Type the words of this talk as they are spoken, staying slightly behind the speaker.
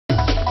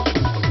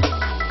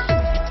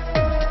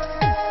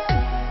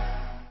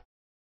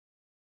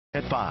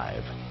at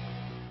 5.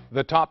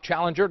 The top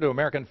challenger to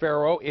American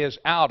Pharoah is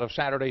out of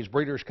Saturday's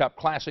Breeders' Cup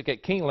Classic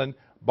at Keeneland.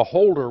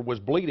 Beholder was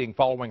bleeding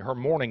following her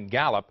morning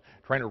gallop.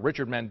 Trainer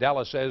Richard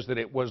Mandela says that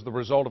it was the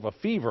result of a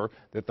fever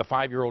that the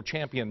 5-year-old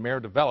champion mare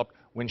developed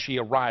when she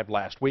arrived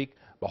last week.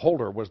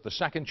 Beholder was the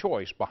second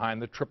choice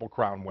behind the Triple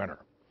Crown winner.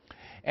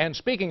 And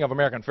speaking of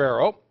American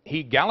Pharoah,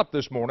 he galloped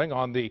this morning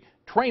on the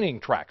training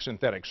track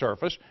synthetic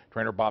surface.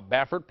 Trainer Bob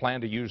Baffert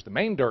planned to use the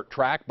main dirt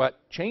track,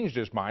 but changed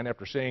his mind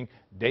after seeing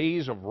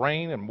days of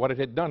rain and what it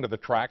had done to the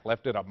track,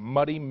 left it a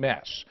muddy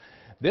mess.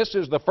 This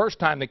is the first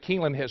time that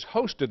Keeneland has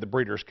hosted the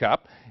Breeders'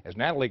 Cup. As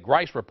Natalie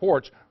Grice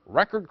reports,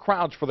 record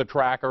crowds for the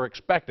track are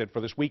expected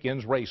for this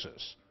weekend's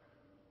races.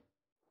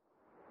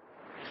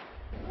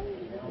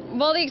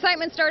 Well, the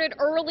excitement started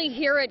early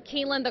here at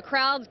Keeneland. The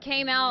crowds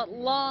came out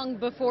long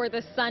before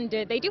the sun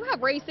did. They do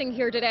have racing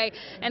here today,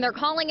 and they're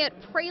calling it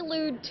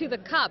Prelude to the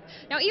Cup.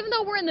 Now, even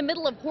though we're in the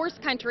middle of horse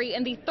country,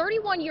 in the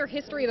 31-year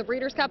history of the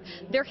Breeders' Cup,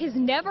 there has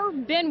never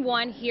been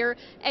one here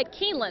at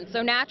Keeneland.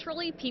 So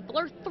naturally, people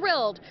are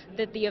thrilled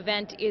that the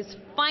event is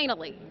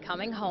finally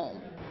coming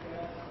home.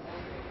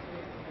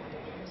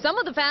 Some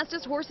of the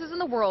fastest horses in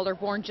the world are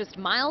born just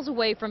miles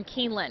away from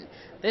Keeneland.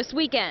 This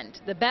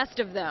weekend, the best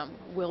of them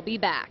will be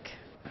back.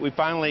 We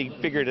finally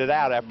figured it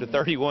out after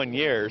 31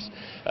 years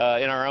in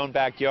our own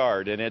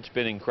backyard, and it's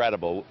been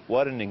incredible.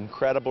 What an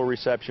incredible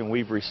reception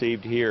we've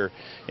received here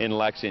in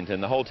Lexington.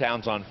 The whole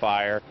town's on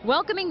fire.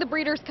 Welcoming the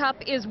Breeders' Cup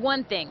is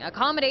one thing.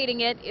 Accommodating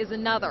it is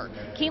another.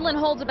 Keeneland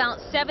holds about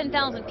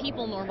 7,000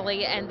 people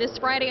normally, and this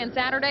Friday and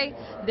Saturday,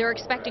 they're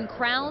expecting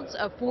crowds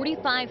of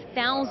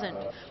 45,000.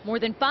 More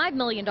than $5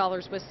 million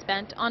was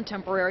spent on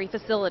temporary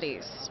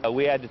facilities.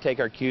 We had to take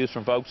our cues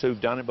from folks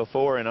who've done it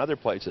before in other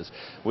places.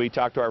 We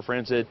talked to our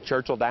friends at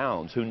Churchill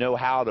Downs, who know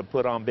how to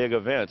put on big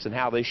events and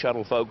how they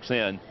shuttle folks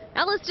in.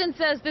 Elliston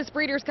says this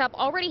Breeders' Cup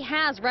already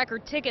has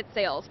record ticket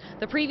sales.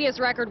 The previous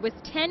record was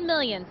 10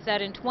 million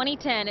set in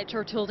 2010 at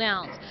Churchill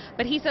Downs.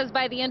 But he says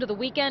by the end of the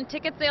weekend,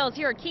 ticket sales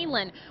here at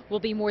Keeneland will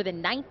be more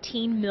than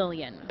 19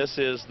 million. This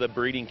is the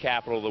breeding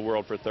capital of the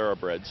world for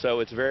thoroughbreds,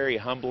 so it's very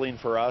humbling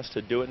for us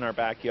to do it in our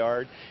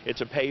backyard. It's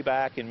a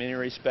payback in many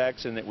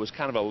respects, and it was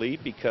kind of a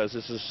leap because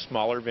this is a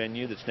smaller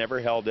venue that's never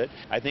held it.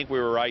 I think we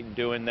were right in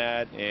doing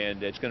that,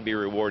 and it's going to be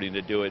rewarding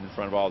to do it in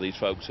front of all these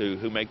folks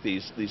who make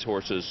these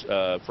horses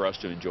for us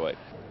to enjoy.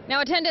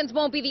 Now, attendance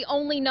won't be the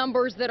only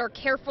numbers that are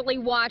carefully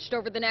watched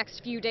over the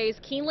next few days.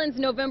 Keeneland's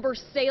November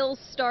sales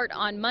start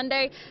on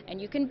Monday, and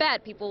you can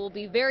bet people will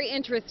be very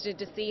interested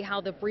to see how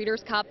the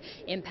Breeders' Cup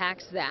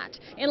impacts that.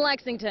 In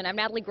Lexington, I'm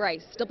Natalie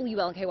Grice,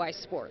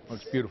 WLKY Sports.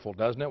 Looks beautiful,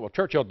 doesn't it? Well,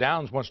 Churchill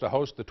Downs wants to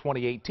host the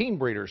 2018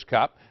 Breeders'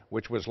 Cup,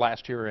 which was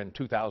last year in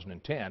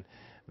 2010.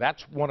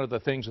 That's one of the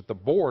things that the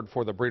board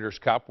for the Breeders'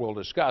 Cup will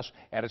discuss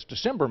at its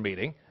December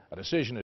meeting. A decision